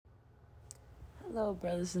Hello,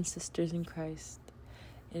 brothers and sisters in Christ.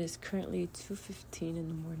 It is currently 2:15 in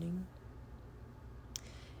the morning,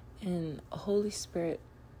 and Holy Spirit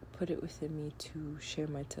put it within me to share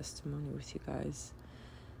my testimony with you guys.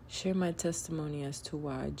 Share my testimony as to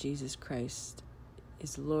why Jesus Christ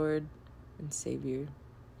is Lord and Savior,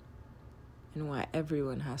 and why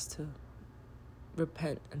everyone has to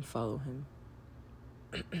repent and follow Him.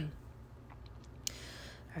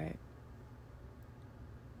 All right.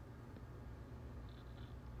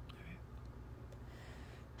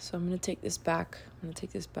 So I'm going to take this back.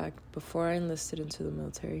 Before I enlisted into the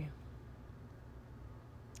military.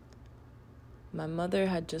 My mother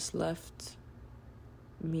had just left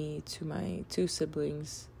me to my two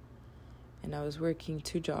siblings, and I was working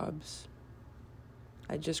two jobs.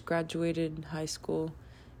 I just graduated high school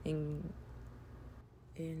in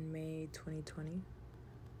May 2020,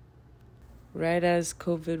 right as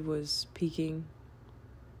COVID was peaking.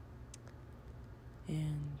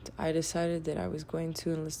 And I decided that I was going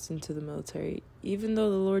to enlist into the military, even though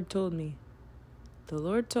the Lord told me,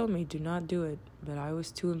 do not do it, but I was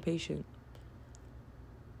too impatient.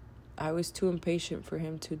 I was too impatient for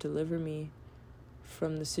Him to deliver me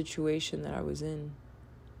from the situation that I was in.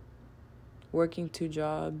 Working two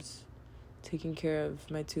jobs, taking care of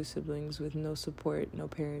my two siblings with no support, no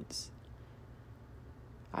parents.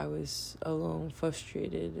 I was alone,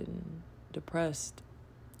 frustrated, and depressed,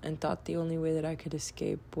 and thought the only way that I could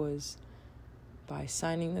escape was by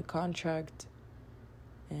signing the contract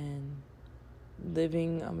and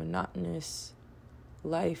living a monotonous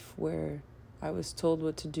life where I was told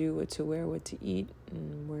what to do, what to wear, what to eat,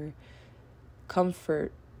 and where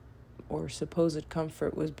comfort or supposed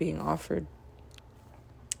comfort was being offered.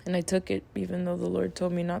 And I took it even though the Lord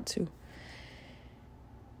told me not to.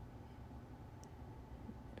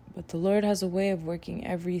 But the Lord has a way of working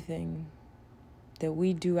everything that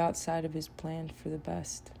we do outside of His plan for the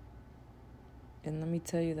best. And let me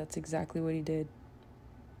tell you, that's exactly what He did.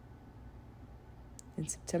 In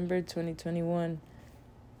September 2021,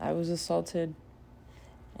 I was assaulted,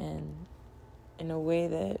 and in a way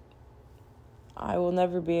that I will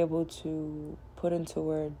never be able to put into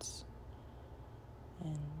words.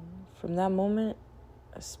 And from that moment,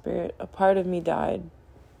 a part of me died,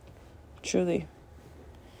 truly.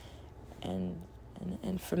 And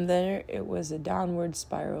from there, it was a downward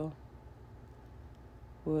spiral.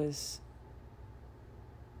 It was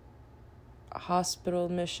hospital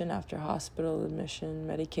admission after hospital admission,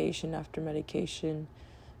 medication after medication,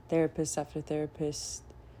 therapist after therapist,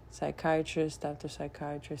 psychiatrist after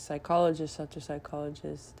psychiatrist, psychologist after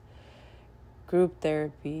psychologist, group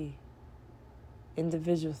therapy,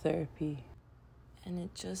 individual therapy. And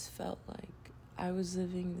it just felt like I was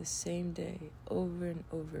living the same day over and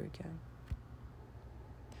over again.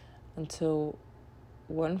 Until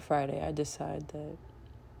one Friday, I decided that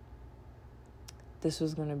this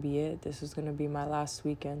was going to be it. This was going to be my last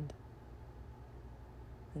weekend.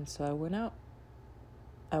 And so I went out.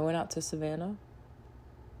 I went out to Savannah,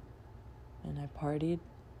 and I partied,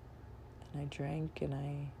 and I drank, and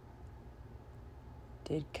I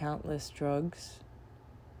did countless drugs.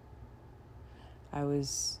 I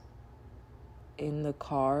was in the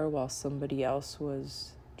car while somebody else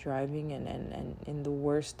was driving, and in the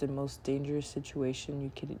worst and most dangerous situation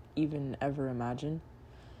you could even ever imagine.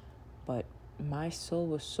 But my soul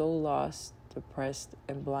was so lost, depressed,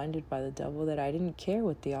 and blinded by the devil that I didn't care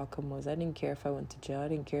what the outcome was. I didn't care if I went to jail. I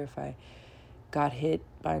didn't care if I got hit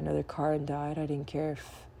by another car and died. I didn't care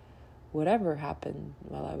if whatever happened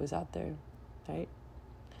while I was out there, right?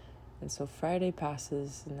 And so Friday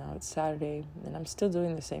passes, and now it's Saturday, and I'm still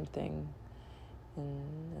doing the same thing.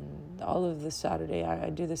 And all of this Saturday, I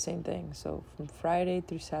do the same thing. So from Friday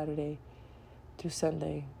through Saturday through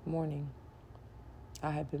Sunday morning,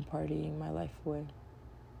 I have been partying my life away.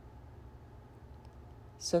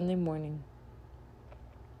 Sunday morning,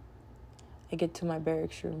 I get to my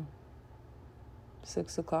barracks room,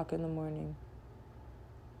 6 o'clock in the morning.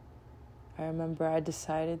 I remember I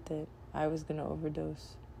decided that I was going to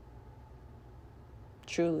overdose.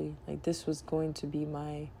 Truly, like this was going to be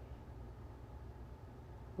my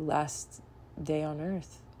last day on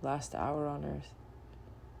earth, last hour on earth.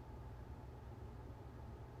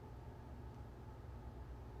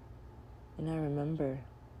 And I remember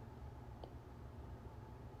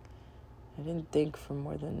I didn't think for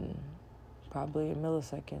more than probably a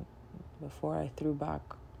millisecond before I threw back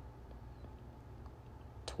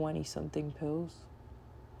 20-something pills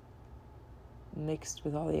mixed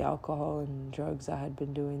with all the alcohol and drugs I had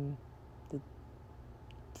been doing the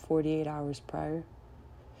 48 hours prior.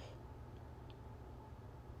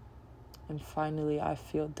 And finally, I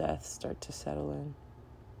feel death start to settle in.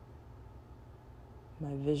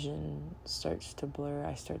 my vision starts to blur.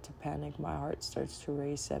 I start to panic. My heart starts to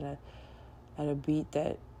race at a beat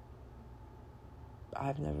that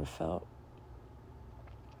I've never felt.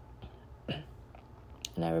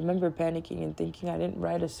 And I remember panicking and thinking I didn't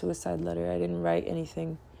write a suicide letter. I didn't write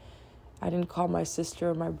anything. I didn't call my sister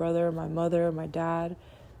or my brother or my mother or my dad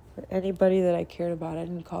or anybody that I cared about. I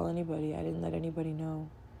didn't call anybody. I didn't let anybody know.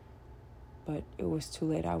 But it was too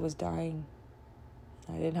late. I was dying.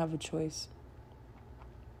 I didn't have a choice.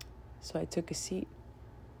 So I took a seat.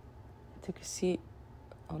 I took a seat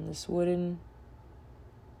on this wooden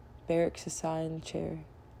barracks assigned chair.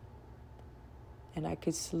 And I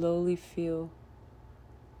could slowly feel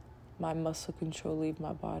my muscle control leave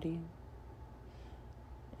my body.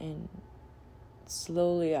 And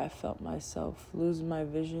slowly I felt myself lose my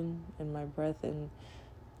vision and my breath, and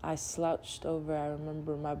I slouched over. I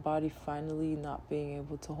remember my body finally not being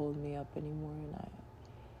able to hold me up anymore,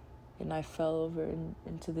 and I fell over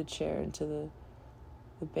into the chair, into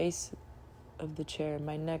the base of the chair.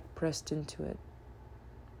 My neck pressed into it.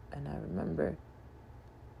 And I remember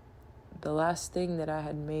the last thing that I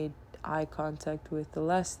had made eye contact with, the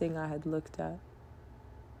last thing I had looked at,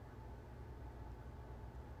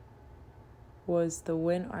 was the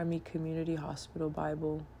Wynn Army Community Hospital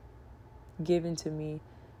Bible given to me,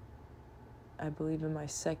 I believe, in my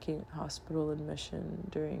second hospital admission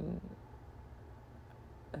during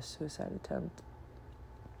a suicide attempt.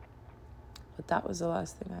 But that was the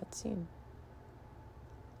last thing I had seen.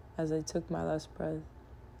 As I took my last breath,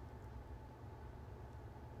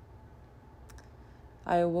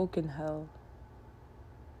 I awoke in hell.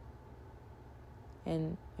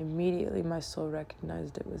 And immediately my soul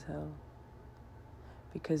recognized it was hell.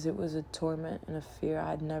 Because it was a torment and a fear I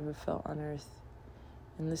had never felt on earth.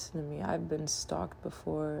 And listen to me, I've been stalked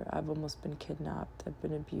before. I've almost been kidnapped. I've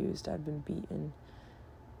been abused. I've been beaten.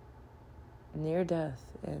 Near death.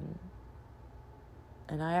 And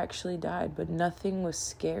I actually died. But nothing was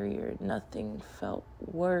scarier. Nothing felt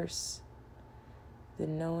worse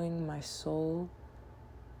than knowing my soul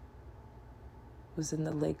was in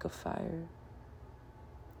the lake of fire.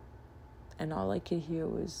 And all I could hear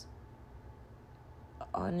was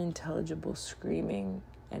unintelligible screaming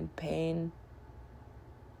and pain.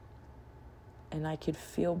 And I could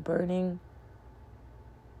feel burning.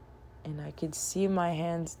 And I could see my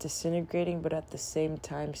hands disintegrating, but at the same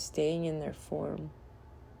time staying in their form.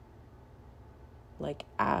 Like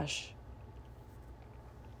ash.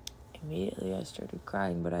 Immediately I started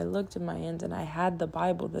crying, but I looked at my hands and I had the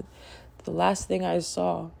Bible. That the last thing I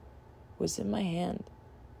saw was in my hand.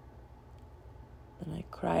 And I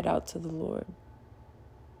cried out to the Lord.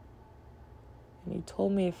 And He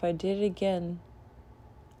told me if I did it again,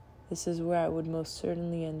 this is where I would most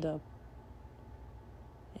certainly end up.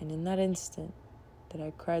 And in that instant that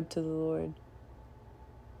I cried to the Lord,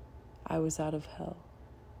 I was out of hell.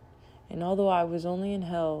 And although I was only in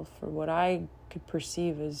hell for what I could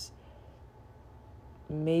perceive as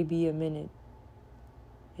maybe a minute,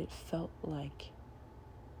 it felt like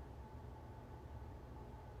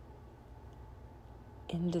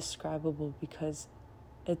indescribable, because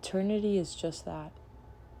eternity is just that.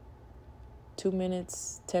 2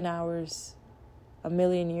 minutes, 10 hours,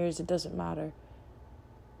 1,000,000 years, it doesn't matter.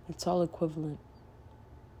 It's all equivalent.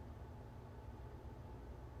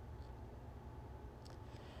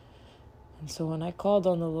 And so when I called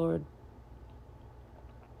on the Lord,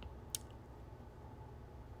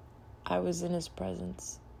 I was in His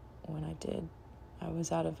presence when I did. I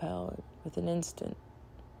was out of hell with an instant.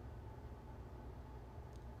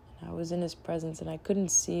 And I was in His presence and I couldn't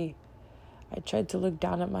see. I tried to look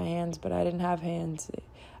down at my hands, but I didn't have hands.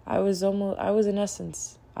 I was in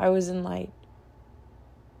essence, I was in light.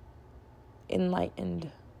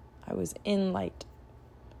 Enlightened. I was in light.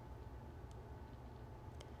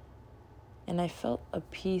 And I felt a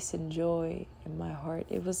peace and joy in my heart.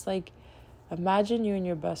 It was like, imagine you and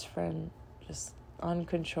your best friend just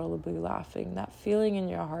uncontrollably laughing. That feeling in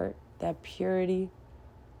your heart, that purity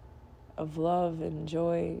of love and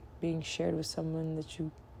joy being shared with someone that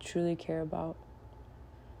you truly care about.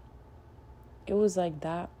 It was like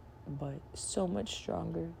that, but so much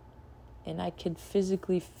stronger. And I could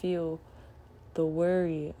physically feel the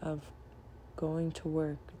worry of going to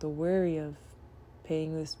work, the worry of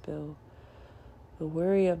paying this bill, the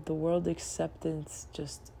worry of the world acceptance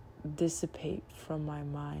just dissipate from my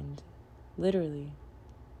mind. Literally,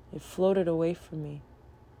 it floated away from me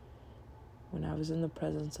when I was in the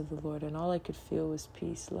presence of the Lord, and all I could feel was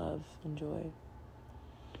peace, love, and joy.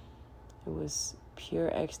 It was pure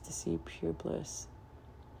ecstasy, pure bliss.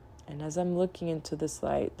 And as I'm looking into this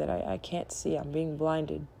light that I can't see, I'm being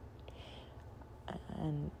blinded.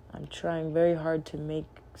 and I'm trying very hard to make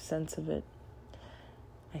sense of it.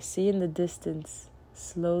 I see in the distance,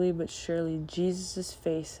 slowly but surely, Jesus'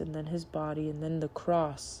 face, and then his body, and then the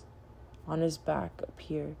cross on his back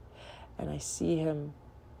appear. And I see him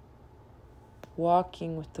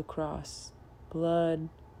walking with the cross, blood,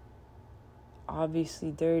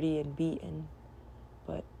 obviously dirty and beaten,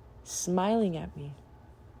 but smiling at me.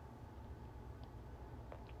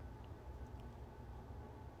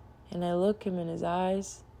 And I look him in his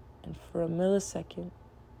eyes, and for a millisecond,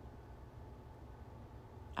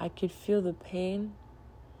 I could feel the pain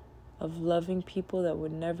of loving people that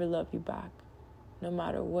would never love you back, no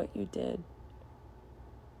matter what you did.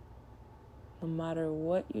 No matter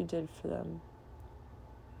what you did for them.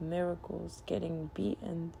 Miracles, getting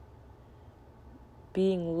beaten,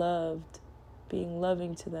 being loved, being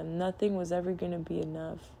loving to them. Nothing was ever going to be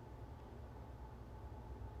enough.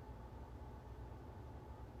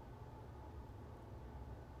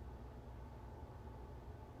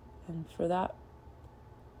 And for that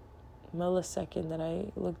millisecond that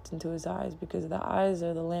I looked into his eyes, because the eyes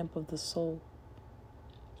are the lamp of the soul,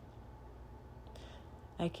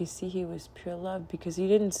 I could see he was pure love, because he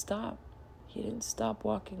didn't stop. He didn't stop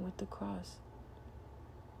walking with the cross.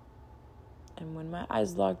 And when my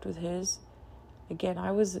eyes locked with his, again,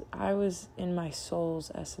 I was in my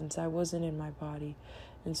soul's essence. I wasn't in my body.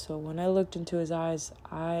 And so when I looked into his eyes,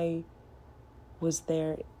 I was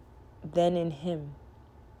there then in him.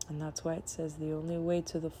 And that's why it says the only way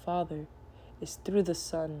to the Father is through the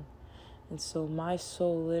Son. And so my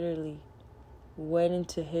soul literally went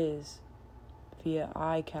into his via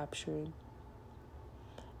eye capturing.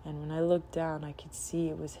 And when I looked down, I could see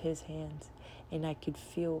it was his hands. And I could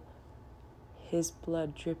feel his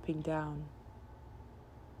blood dripping down.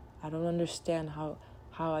 I don't understand how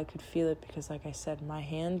I could feel it, because like I said, my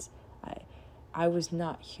hands, I was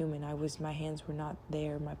not human. My hands were not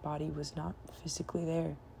there. My body was not physically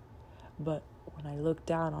there. But when I looked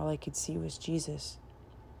down, all I could see was Jesus.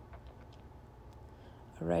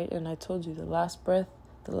 All right, and I told you the last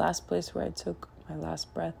place where I took my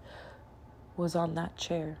last breath was on that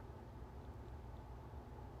chair.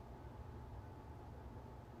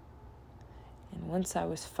 And once I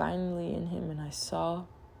was finally in him and I saw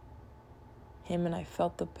him and I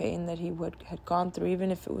felt the pain that he had gone through,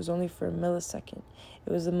 even if it was only for a millisecond,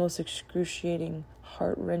 it was the most excruciating,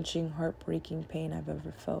 heart-wrenching, heartbreaking pain I've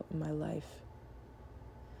ever felt in my life.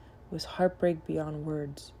 It was heartbreak beyond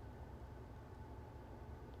words.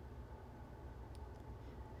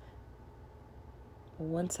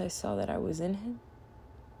 Once I saw that I was in him,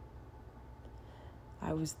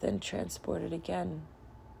 I was then transported again.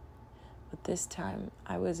 But this time,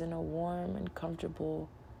 I was in a warm and comfortable,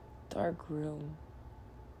 dark room.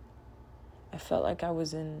 I felt like I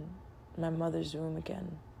was in my mother's room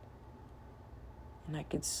again. And I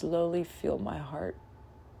could slowly feel my heart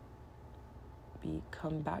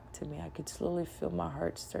come back to me. I could slowly feel my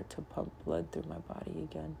heart start to pump blood through my body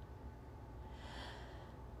again.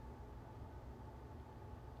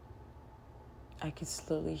 I could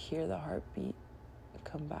slowly hear the heartbeat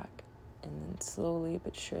come back. And then slowly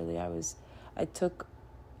but surely I took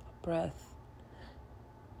a breath.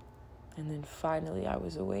 And then finally I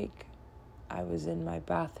was awake. I was in my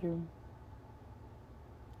bathroom,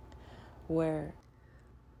 where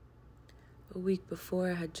a week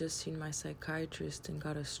before I had just seen my psychiatrist and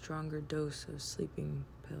got a stronger dose of sleeping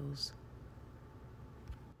pills.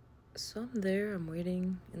 So I'm there, I'm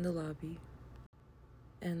waiting in the lobby.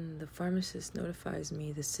 And the pharmacist notifies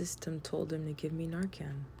me the system told him to give me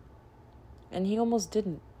Narcan. And he almost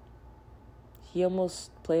didn't. He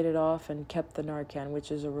almost played it off and kept the Narcan,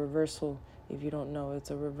 which is a reversal. If you don't know,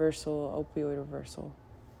 it's a reversal, opioid reversal.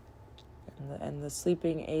 And the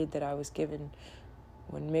sleeping aid that I was given,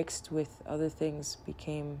 when mixed with other things,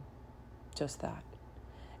 became just that.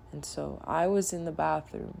 And so I was in the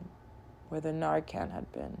bathroom where the Narcan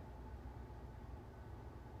had been,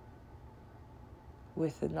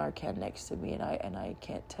 with the Narcan next to me, and I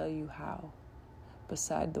can't tell you how,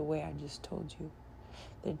 beside the way I just told you,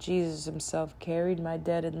 that Jesus himself carried my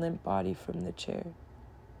dead and limp body from the chair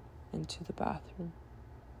into the bathroom.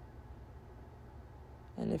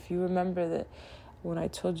 And if you remember that when I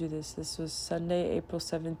told you this was Sunday, April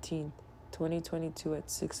 17th, 2022 at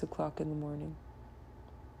 6 o'clock in the morning.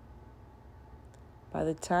 By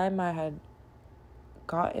the time I had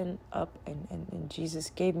gotten up and Jesus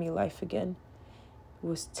gave me life again, it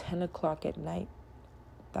was 10 o'clock at night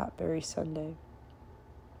that very Sunday.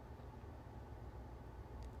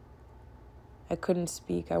 I couldn't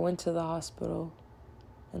speak. I went to the hospital,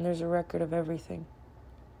 and there's a record of everything.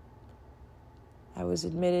 I was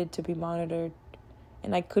admitted to be monitored,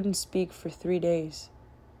 and I couldn't speak for 3 days.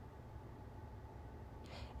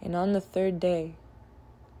 And on the third day,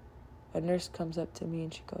 a nurse comes up to me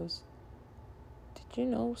and she goes, "Did you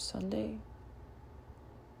know Sunday,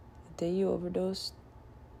 the day you overdosed,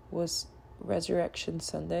 was Resurrection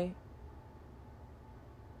Sunday?"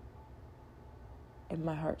 And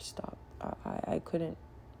my heart stopped.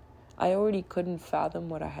 I already couldn't fathom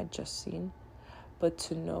what I had just seen. But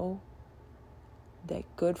to know that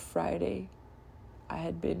Good Friday, I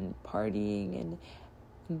had been partying and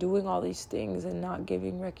doing all these things and not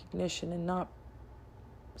giving recognition and not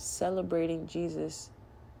celebrating Jesus.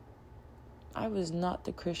 I was not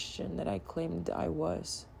the Christian that I claimed I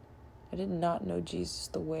was. I did not know Jesus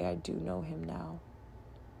the way I do know him now.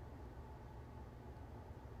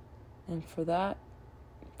 And for that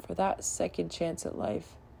second chance at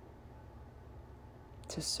life,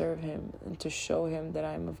 to serve him and to show him that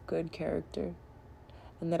I'm of good character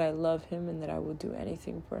and that I love him and that I will do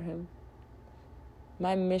anything for him.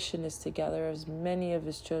 My mission is to gather as many of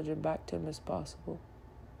his children back to him as possible,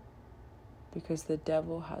 because the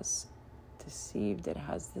devil has deceived and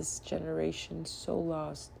has this generation so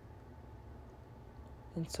lost.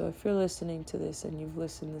 And so if you're listening to this and you've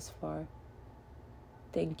listened this far,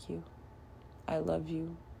 thank you. I love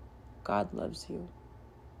you. God loves you.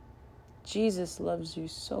 Jesus loves you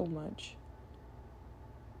so much.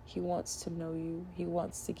 He wants to know you. He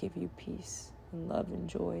wants to give you peace and love and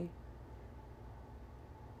joy.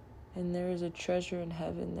 And there is a treasure in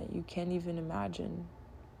heaven that you can't even imagine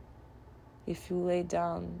if you lay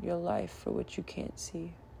down your life for what you can't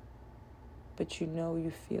see, but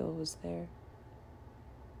you feel was there.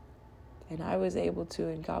 And I was able to,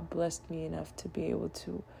 and God blessed me enough to be able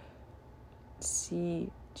to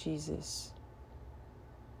see Jesus.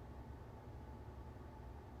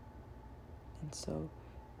 And so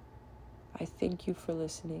I thank you for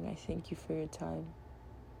listening. I thank you for your time.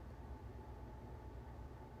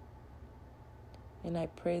 And I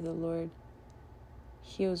pray the Lord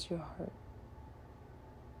heals your heart.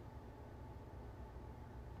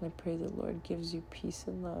 And I pray the Lord gives you peace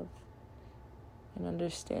and love and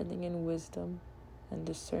understanding and wisdom and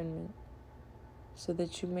discernment, so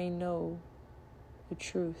that you may know the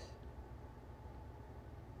truth.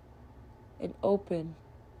 And open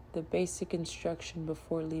the basic instruction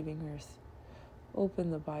before leaving earth.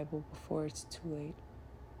 Open the Bible before it's too late.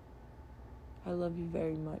 I love you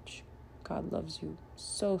very much. God loves you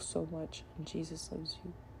so, so much. And Jesus loves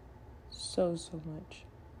you so, so much.